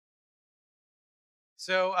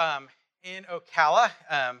In Ocala,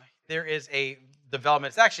 there is a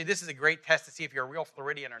development. This is a great test to see if you're a real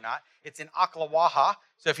Floridian or not. It's in Ocklawaha.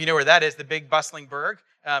 So if you know where that is, the big bustling burg.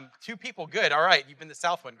 Two people, good. All right, you've been the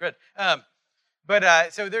south one, good.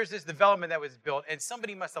 So there's this development that was built, and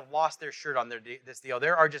somebody must have lost their shirt on this deal.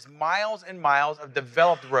 There are just miles and miles of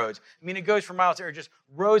developed roads. I mean, it goes for miles. There are just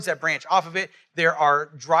roads that branch off of it. There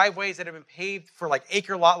are driveways that have been paved for like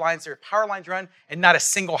acre lot lines. There are power lines run, and not a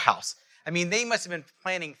single house. I mean, they must have been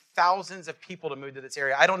planning thousands of people to move to this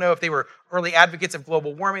area. I don't know if they were early advocates of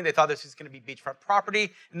global warming. They thought this was going to be beachfront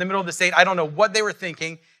property in the middle of the state. I don't know what they were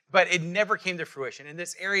thinking, but it never came to fruition. And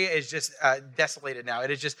this area is just desolated now.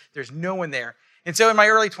 It is just, there's no one there. And so in my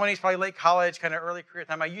early 20s, probably late college, kind of early career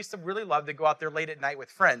time, I used to really love to go out there late at night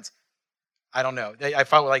with friends. I don't know. I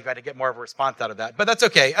felt like I had to get more of a response out of that, but that's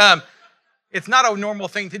okay. It's not a normal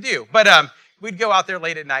thing to do, but we'd go out there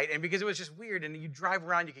late at night, and because it was just weird, and you drive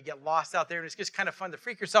around, you could get lost out there, and it's just kind of fun to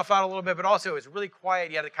freak yourself out a little bit, but also it was really quiet.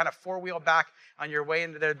 You had to kind of four-wheel back on your way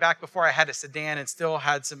into there. Back before I had a sedan and still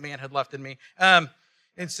had some manhood left in me.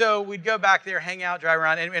 And so we'd go back there, hang out, drive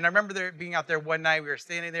around. And I remember being out there one night. We were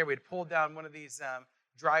standing there. We'd pulled down one of these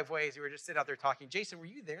driveways. We were just sitting out there talking. Jason, were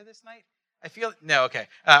you there this night? No, okay.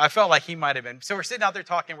 I felt like he might have been. So we're sitting out there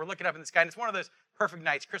talking. We're looking up in the sky. And it's one of those perfect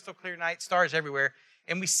nights, crystal clear night, stars everywhere.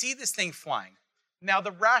 And we see this thing flying. Now,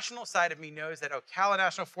 the rational side of me knows that Ocala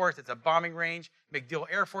National Forest, it's a bombing range. MacDill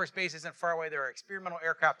Air Force Base isn't far away. There are experimental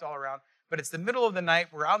aircraft all around. But it's the middle of the night.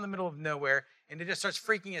 We're out in the middle of nowhere. And it just starts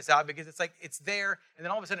freaking us out because it's like it's there. And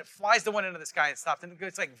then all of a sudden it flies to one end of the sky and stops. And it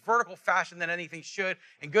goes like vertical faster than anything should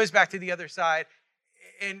and goes back to the other side.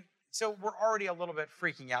 And so we're already a little bit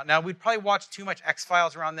freaking out. Now, we'd probably watched too much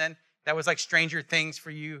X-Files around then. That was like Stranger Things for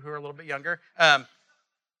you who are a little bit younger.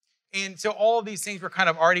 And so all of these things were kind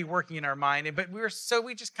of already working in our mind. But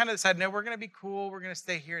we just kind of decided, no, we're going to be cool. We're going to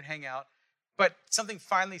stay here and hang out. But something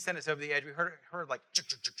finally sent us over the edge. We heard like chuk,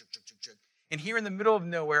 chuk, chuk, chuk, chuk, chuk, chuk. And here in the middle of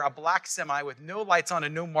nowhere, a black semi with no lights on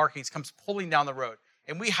and no markings comes pulling down the road.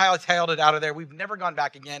 And we hightailed it out of there. We've never gone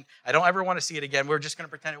back again. I don't ever want to see it again. We're just going to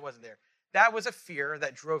pretend it wasn't there. That was a fear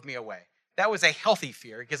that drove me away. That was a healthy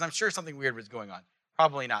fear because I'm sure something weird was going on.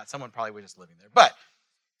 Probably not. Someone probably was just living there. But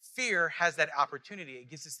fear has that opportunity. It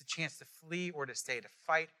gives us the chance to flee or to stay, to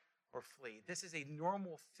fight or flee. This is a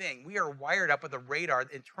normal thing. We are wired up with a radar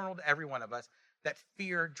internal to every one of us that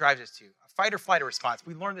fear drives us to. A fight or flight response.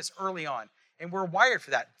 We learned this early on. And we're wired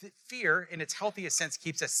for that. Fear, in its healthiest sense,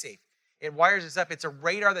 keeps us safe. It wires us up. It's a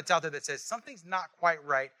radar that's out there that says something's not quite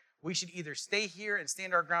right. We should either stay here and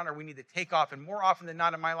stand our ground or we need to take off. And more often than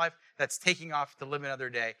not in my life, that's taking off to live another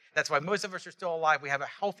day. That's why most of us are still alive. We have a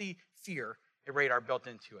healthy fear, a radar built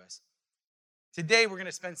into us. Today, we're going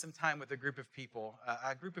to spend some time with a group of people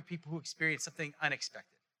who experienced something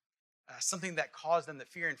unexpected, something that caused them the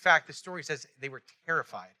fear. In fact, the story says they were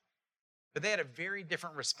terrified. But they had a very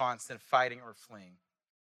different response than fighting or fleeing.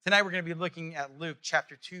 Tonight we're going to be looking at Luke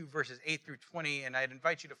chapter 2, verses 8 through 20, and I'd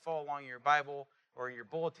invite you to follow along in your Bible or in your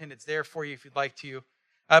bulletin. It's there for you if you'd like to.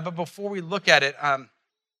 But before we look at it, one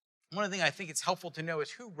of the things I think it's helpful to know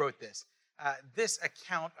is who wrote this. This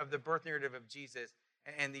account of the birth narrative of Jesus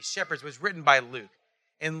and these shepherds was written by Luke.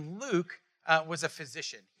 And Luke was a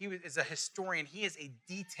physician. He is a historian. He is a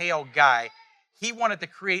detailed guy. He wanted to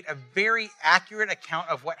create a very accurate account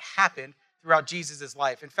of what happened throughout Jesus'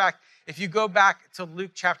 life. In fact, if you go back to Luke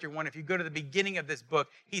chapter 1, if you go to the beginning of this book,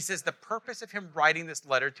 he says the purpose of him writing this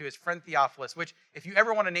letter to his friend Theophilus, which if you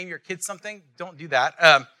ever want to name your kid something, don't do that.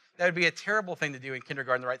 That would be a terrible thing to do in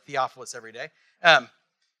kindergarten, to write Theophilus every day. But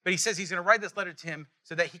he says he's going to write this letter to him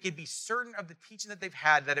so that he could be certain of the teaching that they've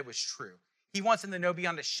had that it was true. He wants them to know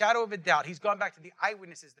beyond a shadow of a doubt. He's gone back to the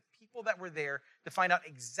eyewitnesses, the people that were there to find out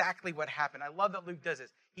exactly what happened. I love that Luke does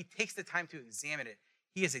this. He takes the time to examine it.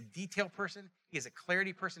 He is a detail person. He is a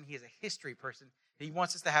clarity person. He is a history person. And he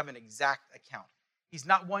wants us to have an exact account. He's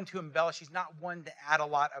not one to embellish. He's not one to add a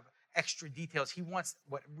lot of extra details. He wants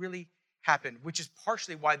what really happened, which is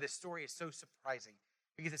partially why this story is so surprising,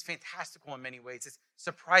 because it's fantastical in many ways. It's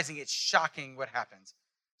surprising. It's shocking what happens.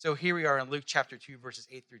 So here we are in Luke chapter 2, verses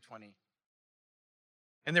 8 through 20.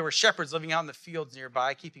 And there were shepherds living out in the fields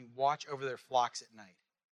nearby, keeping watch over their flocks at night.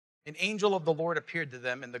 An angel of the Lord appeared to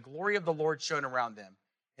them, and the glory of the Lord shone around them,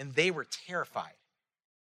 and they were terrified.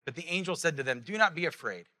 But the angel said to them, "Do not be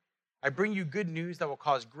afraid. I bring you good news that will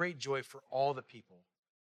cause great joy for all the people.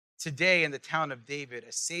 Today in the town of David,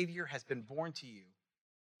 a Savior has been born to you.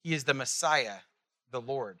 He is the Messiah, the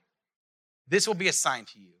Lord. This will be a sign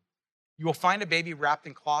to you. You will find a baby wrapped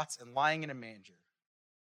in cloths and lying in a manger."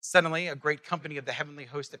 Suddenly, a great company of the heavenly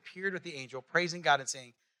host appeared with the angel, praising God and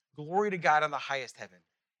saying, "Glory to God on the highest heaven,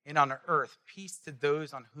 and on earth peace to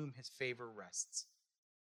those on whom his favor rests."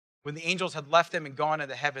 When the angels had left them and gone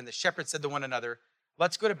into heaven, the shepherds said to one another,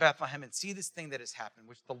 "Let's go to Bethlehem and see this thing that has happened,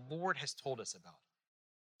 which the Lord has told us about."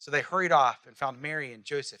 So they hurried off and found Mary and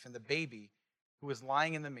Joseph and the baby who was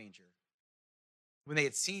lying in the manger. When they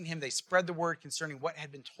had seen him, they spread the word concerning what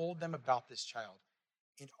had been told them about this child.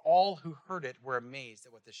 And all who heard it were amazed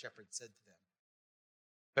at what the shepherds said to them.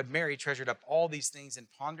 But Mary treasured up all these things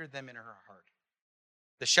and pondered them in her heart.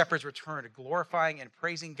 The shepherds returned, glorifying and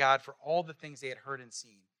praising God for all the things they had heard and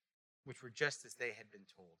seen, which were just as they had been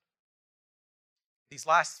told. These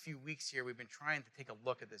last few weeks here, we've been trying to take a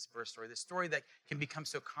look at this birth story, this story that can become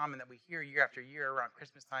so common that we hear year after year around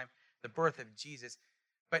Christmas time, the birth of Jesus.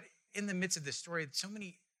 But in the midst of this story, so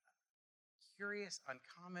many curious,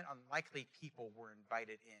 uncommon, unlikely people were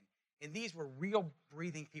invited in. And these were real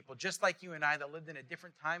breathing people, just like you and I, that lived in a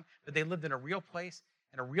different time, but they lived in a real place,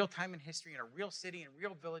 in a real time in history, in a real city, in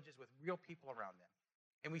real villages with real people around them.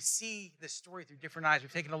 And we see this story through different eyes.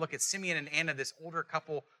 We've taken a look at Simeon and Anna, this older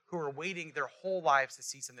couple who are waiting their whole lives to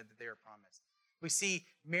see something that they were promised. We see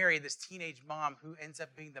Mary, this teenage mom who ends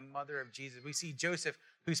up being the mother of Jesus. We see Joseph,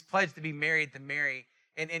 who's pledged to be married to Mary,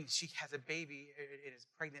 and she has a baby and is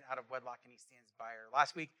pregnant out of wedlock, and he stands by her.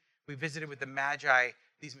 Last week, we visited with the Magi,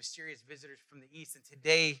 these mysterious visitors from the east, and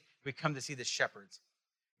today we come to see the shepherds.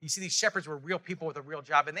 You see, these shepherds were real people with a real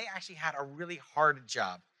job, and they actually had a really hard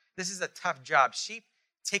job. This is a tough job. Sheep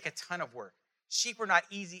take a ton of work. Sheep are not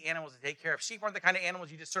easy animals to take care of. Sheep aren't the kind of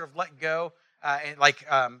animals you just sort of let go and like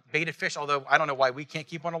bait fish, although I don't know why we can't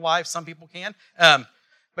keep one alive. Some people can.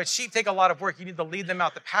 But sheep take a lot of work. You need to lead them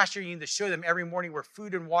out the pasture. You need to show them every morning where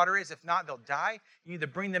food and water is. If not, they'll die. You need to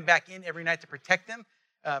bring them back in every night to protect them.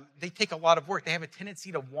 They take a lot of work. They have a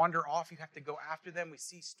tendency to wander off. You have to go after them. We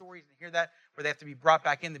see stories and hear that where they have to be brought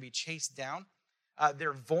back in to be chased down.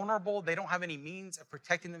 They're vulnerable. They don't have any means of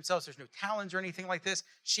protecting themselves. There's no talons or anything like this.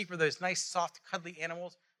 Sheep are those nice, soft, cuddly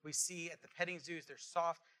animals we see at the petting zoos. They're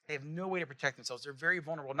soft. They have no way to protect themselves. They're very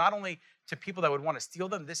vulnerable, not only to people that would want to steal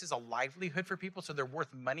them. This is a livelihood for people, so they're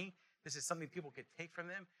worth money. This is something people could take from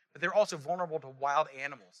them. But they're also vulnerable to wild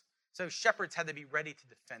animals. So shepherds had to be ready to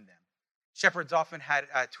defend them. Shepherds often had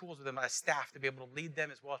tools with them, a staff to be able to lead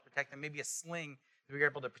them as well as protect them, maybe a sling to be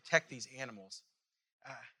able to protect these animals.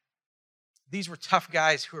 These were tough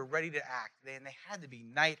guys who were ready to act, and they had to be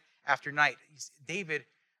night after night. David,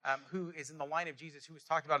 who is in the line of Jesus, who was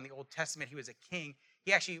talked about in the Old Testament, he was a king.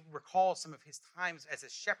 He actually recalls some of his times as a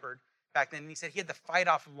shepherd back then, and he said he had to fight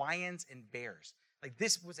off lions and bears. Like,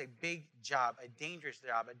 this was a big job, a dangerous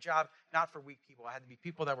job, a job not for weak people. It had to be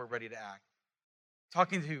people that were ready to act.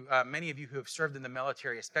 Talking to many of you who have served in the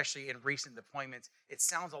military, especially in recent deployments, it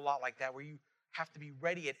sounds a lot like that, where you have to be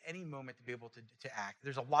ready at any moment to be able to act.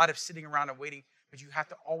 There's a lot of sitting around and waiting, but you have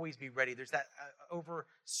to always be ready. There's that over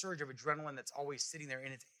surge of adrenaline that's always sitting there,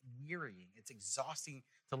 and it's wearying. It's exhausting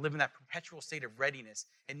to live in that perpetual state of readiness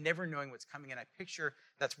and never knowing what's coming. And I picture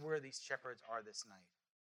that's where these shepherds are this night.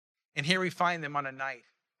 And here we find them on a night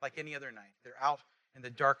like any other night. They're out in the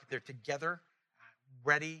dark. They're together,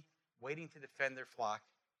 ready, waiting to defend their flock.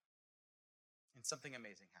 And something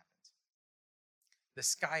amazing happens. The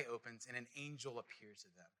sky opens and an angel appears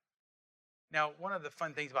to them. Now, one of the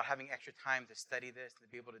fun things about having extra time to study this and to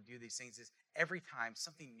be able to do these things is every time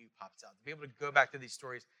something new pops out, to be able to go back to these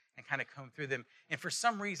stories and kind of comb through them. And for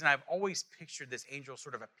some reason, I've always pictured this angel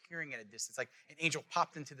sort of appearing at a distance, like an angel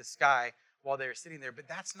popped into the sky while they're sitting there, but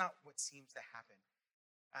that's not what seems to happen.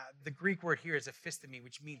 The Greek word here is ephistemi,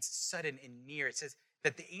 which means sudden and near. It says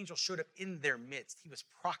that the angel showed up in their midst. He was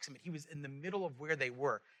proximate. He was in the middle of where they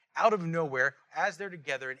were. Out of nowhere, as they're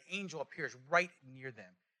together, an angel appears right near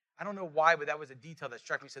them. I don't know why, but that was a detail that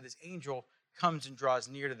struck me. So this angel comes and draws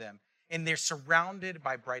near to them. And they're surrounded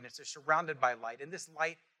by brightness. They're surrounded by light. And this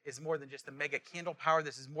light is more than just a mega candle power.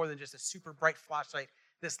 This is more than just a super bright flashlight.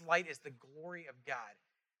 This light is the glory of God.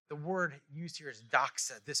 The word used here is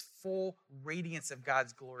doxa, this full radiance of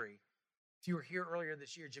God's glory. If you were here earlier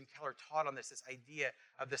this year, Jim Keller taught on this idea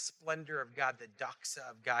of the splendor of God, the doxa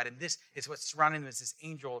of God. And this is what's surrounding them as this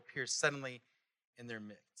angel appears suddenly in their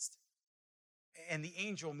midst. And the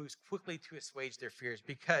angel moves quickly to assuage their fears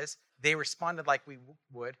because they responded like we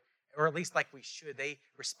would, or at least like we should. They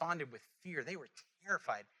responded with fear. They were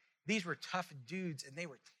terrified. These were tough dudes, and they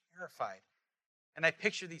were terrified. And I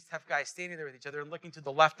picture these tough guys standing there with each other and looking to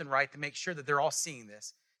the left and right to make sure that they're all seeing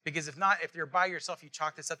this. Because if not, if you're by yourself, you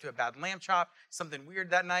chalk this up to a bad lamb chop, something weird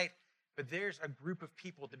that night. But there's a group of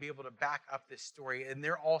people to be able to back up this story, and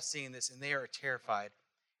they're all seeing this, and they are terrified.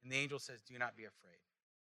 And the angel says, do not be afraid.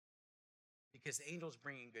 Because the angel's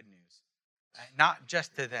bringing good news, not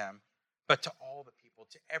just to them, but to all the people,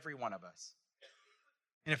 to every one of us.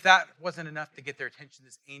 And if that wasn't enough to get their attention,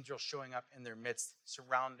 this angel showing up in their midst,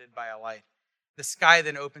 surrounded by a light. The sky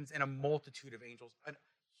then opens and a multitude of angels, a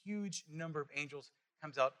huge number of angels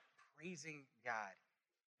comes out praising God,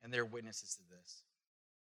 and they're witnesses to this.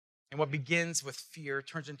 And what begins with fear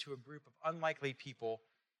turns into a group of unlikely people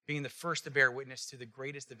being the first to bear witness to the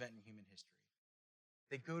greatest event in human history.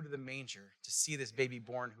 They go to the manger to see this baby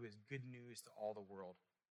born who is good news to all the world.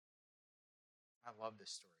 I love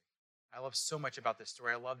this story. I love so much about this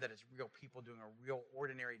story. I love that it's real people doing a real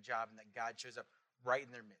ordinary job and that God shows up right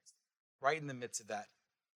in their midst, right in the midst of that.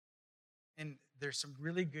 And there's some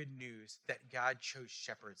really good news that God chose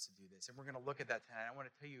shepherds to do this. And we're going to look at that tonight. I want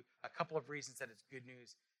to tell you a couple of reasons that it's good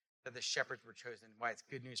news that the shepherds were chosen, why it's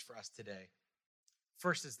good news for us today.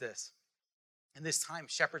 First is this. In this time,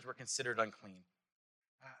 shepherds were considered unclean.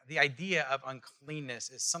 The idea of uncleanness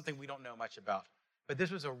is something we don't know much about, but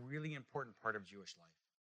this was a really important part of Jewish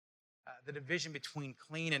life. The division between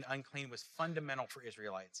clean and unclean was fundamental for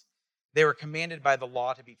Israelites. They were commanded by the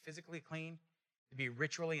law to be physically clean, to be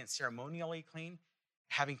ritually and ceremonially clean,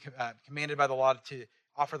 having commanded by the law to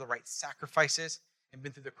offer the right sacrifices and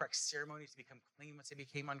been through the correct ceremonies to become clean once they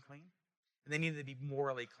became unclean. And they needed to be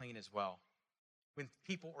morally clean as well. When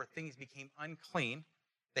people or things became unclean,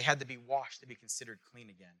 they had to be washed to be considered clean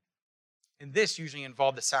again. And this usually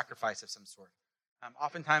involved a sacrifice of some sort.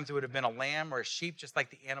 Oftentimes it would have been a lamb or a sheep, just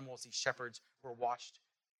like the animals these shepherds were watched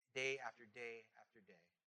day after day after day.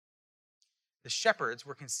 The shepherds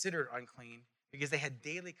were considered unclean because they had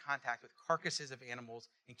daily contact with carcasses of animals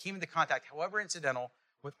and came into contact, however incidental,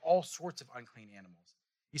 with all sorts of unclean animals.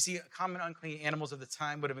 You see, common unclean animals of the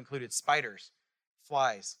time would have included spiders,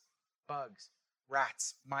 flies, bugs,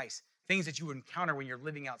 rats, mice, things that you would encounter when you're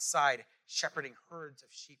living outside shepherding herds of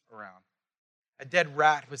sheep around. A dead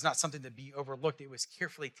rat was not something to be overlooked. It was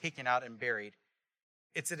carefully taken out and buried.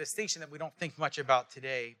 It's a distinction that we don't think much about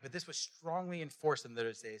today, but this was strongly enforced in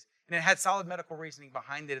those days. And it had solid medical reasoning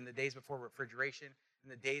behind it in the days before refrigeration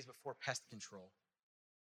and the days before pest control.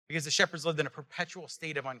 Because the shepherds lived in a perpetual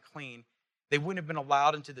state of unclean, they wouldn't have been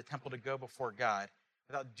allowed into the temple to go before God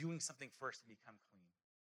without doing something first to become clean.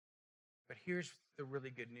 But here's the really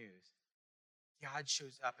good news. God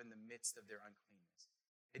shows up in the midst of their uncleanness.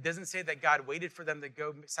 It doesn't say that God waited for them to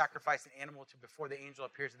go sacrifice an animal before the angel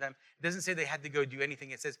appears to them. It doesn't say they had to go do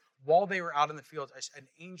anything. It says while they were out in the fields, an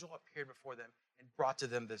angel appeared before them and brought to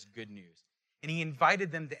them this good news. And he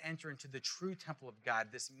invited them to enter into the true temple of God,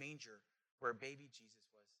 this manger where baby Jesus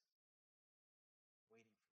was waiting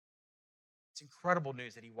for them. It's incredible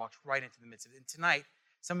news that he walks right into the midst of it. And tonight,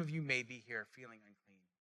 some of you may be here feeling unclean.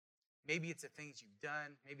 Maybe it's the things you've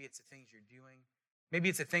done. Maybe it's the things you're doing. Maybe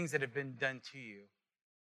it's the things that have been done to you.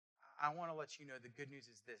 I want to let you know the good news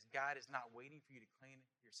is this. God is not waiting for you to clean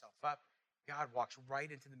yourself up. God walks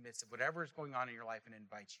right into the midst of whatever is going on in your life and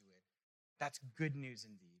invites you in. That's good news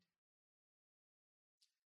indeed.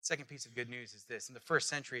 Second piece of good news is this. In the first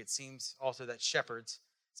century, it seems also that shepherds,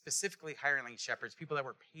 specifically hireling shepherds, people that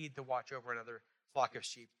were paid to watch over another flock of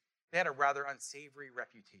sheep, they had a rather unsavory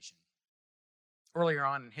reputation. Earlier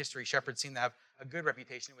on in history, shepherds seemed to have a good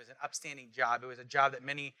reputation. It was an upstanding job. It was a job that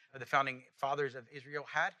many of the founding fathers of Israel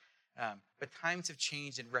had. But times have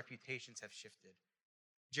changed and reputations have shifted.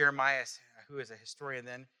 Jeremiah, who is a historian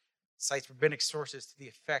then, cites rabbinic sources to the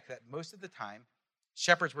effect that most of the time,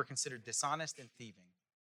 shepherds were considered dishonest and thieving.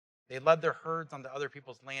 They led their herds onto other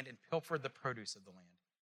people's land and pilfered the produce of the land.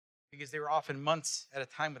 Because they were often months at a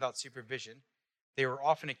time without supervision, they were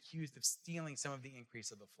often accused of stealing some of the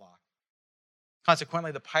increase of the flock.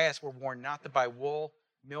 Consequently, the pious were warned not to buy wool,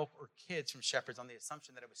 milk, or kids from shepherds on the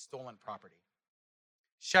assumption that it was stolen property.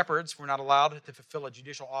 Shepherds were not allowed to fulfill a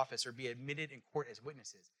judicial office or be admitted in court as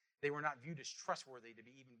witnesses. They were not viewed as trustworthy to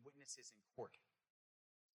be even witnesses in court.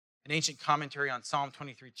 An ancient commentary on Psalm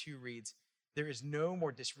 23:2 reads, "There is no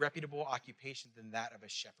more disreputable occupation than that of a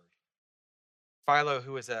shepherd." Philo,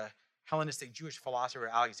 who was a Hellenistic Jewish philosopher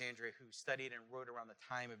at Alexandria who studied and wrote around the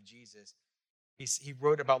time of Jesus, he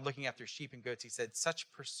wrote about looking after sheep and goats. He said,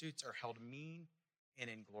 "Such pursuits are held mean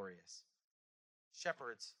and inglorious."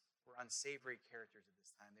 Shepherds were unsavory characters at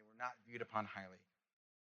this time. They were not viewed upon highly.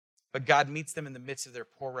 But God meets them in the midst of their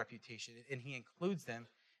poor reputation, and he includes them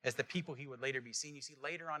as the people he would later be seen. You see,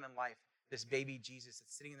 later on in life, this baby Jesus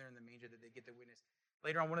that's sitting there in the manger that they get to witness,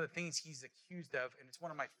 later on, one of the things he's accused of, and it's one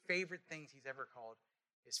of my favorite things he's ever called,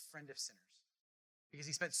 is friend of sinners. Because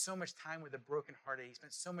he spent so much time with the brokenhearted. He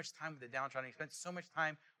spent so much time with the downtrodden. He spent so much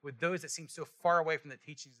time with those that seemed so far away from the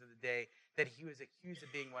teachings of the day that he was accused of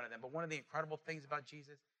being one of them. But one of the incredible things about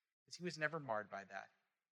Jesus is he was never marred by that.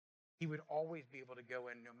 he would always be able to go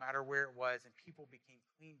in no matter where it was, and people became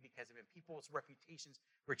clean because of him. People's reputations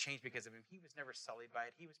were changed because of him. He was never sullied by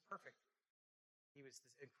it. He was perfect. He was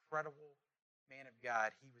this incredible man of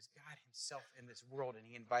God. He was God himself in this world, and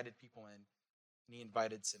he invited people in, and he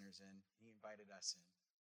invited sinners in, and he invited us in.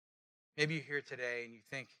 Maybe you're here today and you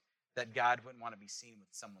think that God wouldn't want to be seen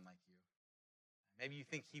with someone like you. Maybe you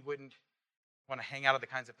think he wouldn't want to hang out at the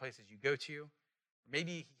kinds of places you go to. Or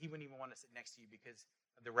maybe he wouldn't even want to sit next to you because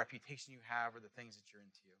of the reputation you have or the things that you're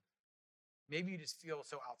into. Maybe you just feel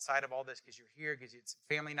so outside of all this because you're here, because it's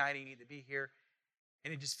family night and you need to be here.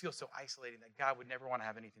 And it just feels so isolating that God would never want to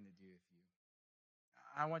have anything to do with you.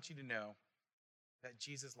 I want you to know that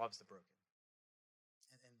Jesus loves the broken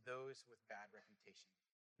and those with bad reputation.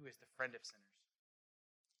 Who is the friend of sinners.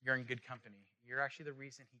 You're in good company. You're actually the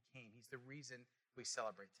reason he came. He's the reason we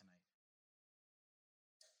celebrate tonight.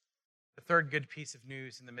 The third good piece of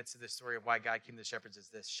news in the midst of this story of why God came to the shepherds is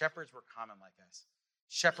this. Shepherds were common like us.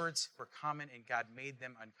 Shepherds were common and God made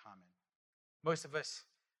them uncommon. Most of us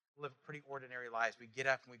live pretty ordinary lives. We get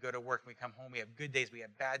up and we go to work and we come home. We have good days. We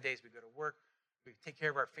have bad days. We go to work. We take care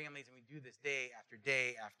of our families and we do this day after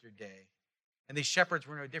day after day. And these shepherds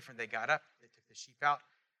were no different. They got up. They took the sheep out.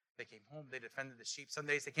 They came home, they defended the sheep. Some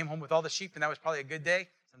days they came home with all the sheep, and that was probably a good day.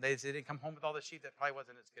 Some days they didn't come home with all the sheep. That probably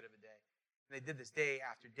wasn't as good of a day. And they did this day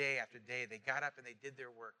after day after day. They got up and they did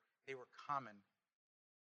their work. They were common.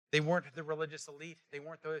 They weren't the religious elite. They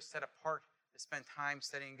weren't those set apart to spend time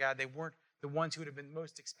studying God. They weren't the ones who would have been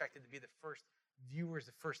most expected to be the first viewers,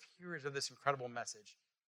 the first hearers of this incredible message.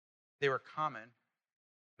 They were common,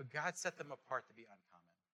 but God set them apart to be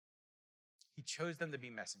uncommon. He chose them to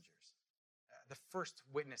be messengers. The first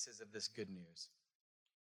witnesses of this good news.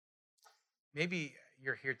 Maybe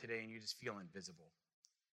you're here today and you just feel invisible,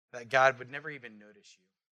 that God would never even notice you.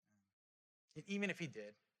 And even if he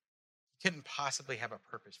did, he couldn't possibly have a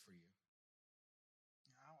purpose for you.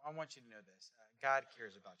 I want you to know this. God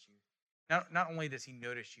cares about you. Not only does he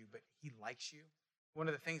notice you, but he likes you. One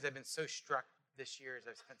of the things I've been so struck this year as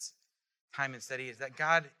I've spent time in study is that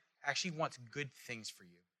God actually wants good things for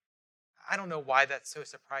you. I don't know why that's so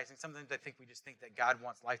surprising. Sometimes I think we just think that God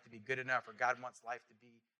wants life to be good enough or God wants life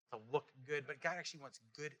to look good, but God actually wants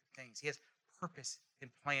good things. He has purpose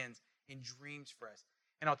and plans and dreams for us.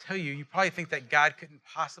 And I'll tell you, you probably think that God couldn't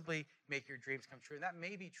possibly make your dreams come true. And that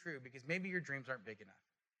may be true because maybe your dreams aren't big enough.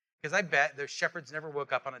 Because I bet those shepherds never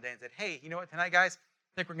woke up on a day and said, hey, you know what, tonight, guys,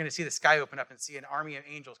 I think we're going to see the sky open up and see an army of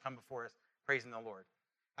angels come before us praising the Lord.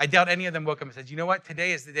 I doubt any of them woke up and said, you know what?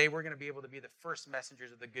 Today is the day we're going to be able to be the first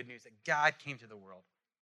messengers of the good news that God came to the world.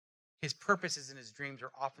 His purposes and his dreams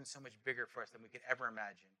are often so much bigger for us than we could ever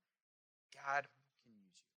imagine. God can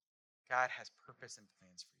use you. God has purpose and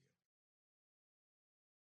plans for you.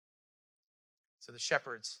 So the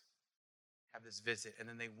shepherds have this visit, and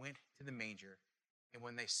then they went to the manger. And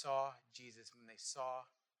when they saw Jesus, when they saw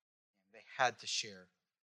him, they had to share.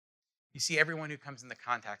 You see, everyone who comes into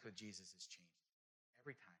contact with Jesus is changed.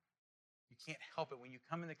 Every time. You can't help it. When you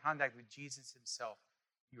come into contact with Jesus himself,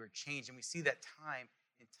 you are changed. And we see that time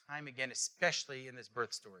and time again, especially in this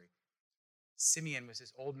birth story. Simeon was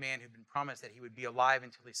this old man who'd been promised that he would be alive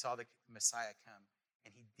until he saw the Messiah come.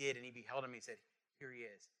 And he did, and he beheld him. He said, here he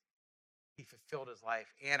is. He fulfilled his life.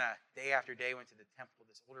 Anna, day after day, went to the temple,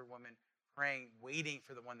 this older woman, praying, waiting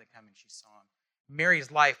for the one to come, and she saw him. Mary's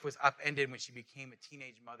life was upended when she became a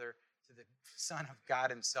teenage mother to the Son of God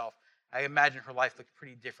himself. I imagine her life looked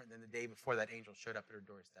pretty different than the day before that angel showed up at her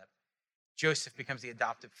doorstep. Joseph becomes the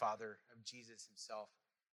adoptive father of Jesus himself.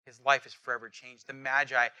 His life is forever changed. The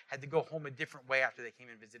Magi had to go home a different way after they came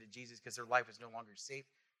and visited Jesus because their life was no longer safe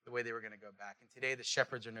the way they were going to go back. And today the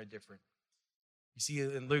shepherds are no different. You see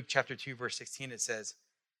in Luke chapter 2, verse 16, it says,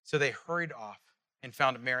 so they hurried off and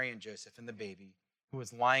found Mary and Joseph and the baby who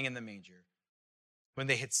was lying in the manger. When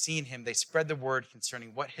they had seen him, they spread the word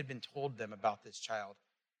concerning what had been told them about this child.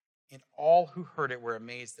 And all who heard it were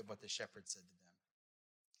amazed at what the shepherds said to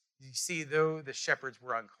them. You see, though the shepherds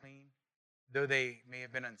were unclean, though they may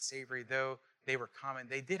have been unsavory, though they were common,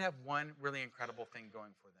 they did have one really incredible thing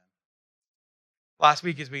going for them. Last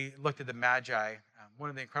week, as we looked at the Magi, one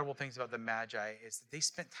of the incredible things about the Magi is that they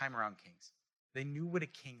spent time around kings. They knew what a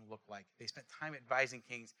king looked like. They spent time advising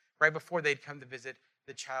kings right before they'd come to visit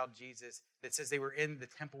the child Jesus. That says they were in the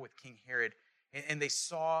temple with King Herod, and they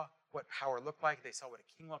saw what power looked like. They saw what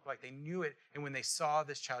a king looked like. They knew it. And when they saw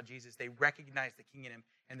this child Jesus, they recognized the king in him,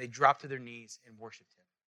 and they dropped to their knees and worshiped him.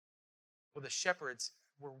 Well, the shepherds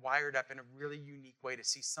were wired up in a really unique way to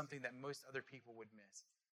see something that most other people would miss.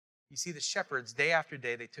 You see, the shepherds, day after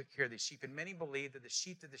day, they took care of the sheep. And many believed that the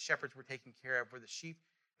sheep that the shepherds were taking care of were the sheep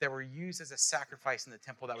that were used as a sacrifice in the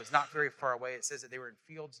temple that was not very far away. It says that they were in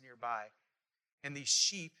fields nearby. And these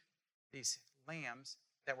sheep, these lambs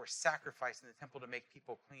that were sacrificed in the temple to make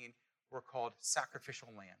people clean were called sacrificial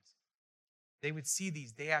lambs. They would see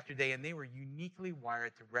these day after day, and they were uniquely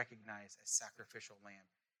wired to recognize a sacrificial lamb.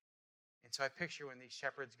 And so I picture when these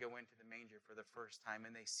shepherds go into the manger for the first time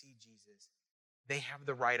and they see Jesus, they have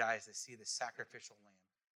the right eyes to see the sacrificial lamb,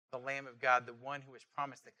 the Lamb of God, the one who was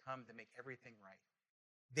promised to come to make everything right.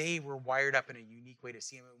 They were wired up in a unique way to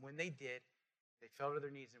see him. And when they did, they fell to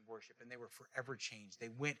their knees in worship, and they were forever changed. They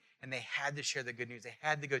went and they had to share the good news. They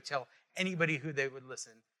had to go tell anybody who they would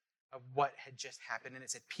listen of what had just happened. And it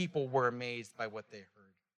said people were amazed by what they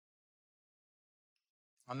heard.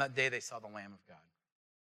 On that day, they saw the Lamb of God.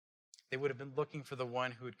 They would have been looking for the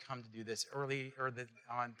one who had come to do this.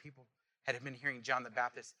 People had been hearing John the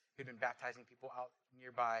Baptist, who had been baptizing people out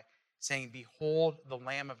nearby, saying, "Behold the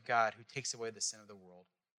Lamb of God who takes away the sin of the world."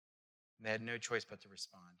 And they had no choice but to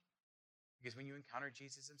respond. Because when you encounter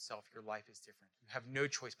Jesus himself, your life is different. You have no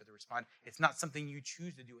choice but to respond. It's not something you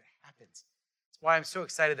choose to do. It happens. That's why I'm so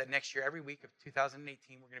excited that next year, every week of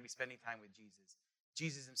 2018, we're going to be spending time with Jesus.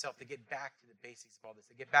 Jesus himself, to get back to the basics of all this,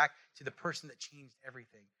 to get back to the person that changed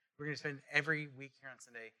everything. We're going to spend every week here on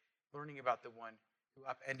Sunday learning about the one who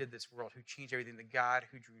upended this world, who changed everything, the God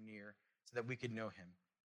who drew near so that we could know him.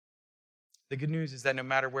 The good news is that no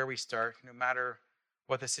matter where we start, no matter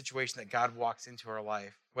what the situation that God walks into our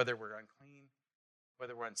life, whether we're unclean,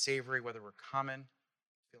 whether we're unsavory, whether we're common,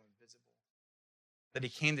 feel invisible, that he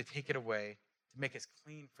came to take it away, to make us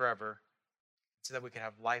clean forever, so that we could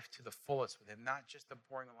have life to the fullest with him, not just the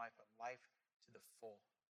boring life, but life to the full.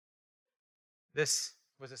 This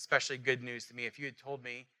was especially good news to me. If you had told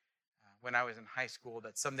me when I was in high school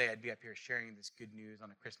that someday I'd be up here sharing this good news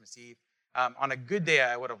on a Christmas Eve, on a good day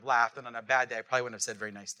I would have laughed, and on a bad day I probably wouldn't have said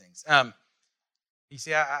very nice things. You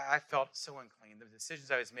see, I felt so unclean. The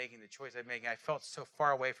decisions I was making, the choice I was making, I felt so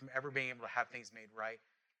far away from ever being able to have things made right.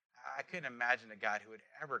 I couldn't imagine a God who would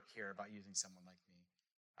ever care about using someone like me.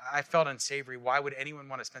 I felt unsavory. Why would anyone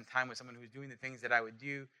want to spend time with someone who's doing the things that I would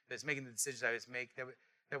do, that's making the decisions I would make,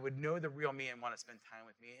 that would know the real me and want to spend time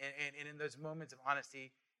with me? And in those moments of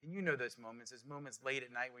honesty, and you know those moments late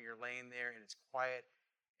at night when you're laying there and it's quiet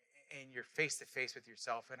and you're face to face with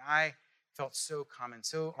yourself. And I felt so common,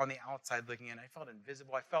 so on the outside looking in. I felt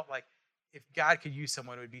invisible. I felt like if God could use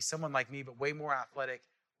someone, it would be someone like me, but way more athletic,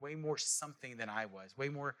 way more something than I was, way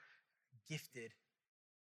more gifted.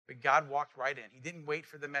 But God walked right in. He didn't wait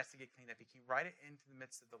for the mess to get cleaned up. He came right into the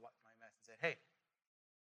midst of my mess and said, "Hey,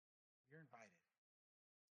 you're invited.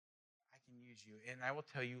 I can use you." And I will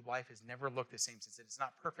tell you, life has never looked the same since. It's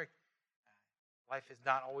not perfect. Life has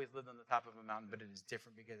not always lived on the top of a mountain, but it is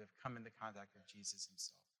different because I've come into contact with Jesus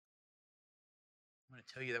himself. I'm going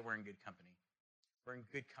to tell you that we're in good company. We're in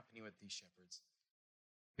good company with these shepherds.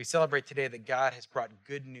 We celebrate today that God has brought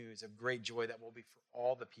good news of great joy that will be for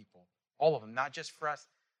all the people, all of them, not just for us,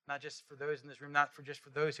 not just for those in this room, not for just for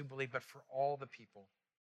those who believe, but for all the people.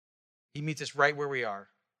 He meets us right where we are,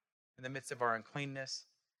 in the midst of our uncleanness,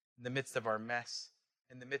 in the midst of our mess,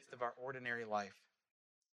 in the midst of our ordinary life.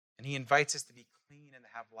 And he invites us to be clean and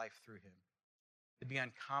to have life through him, to be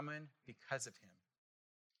uncommon because of him,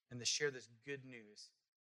 and to share this good news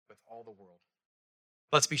with all the world.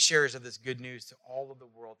 Let's be sharers of this good news to all of the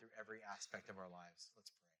world through every aspect of our lives. Let's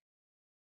pray.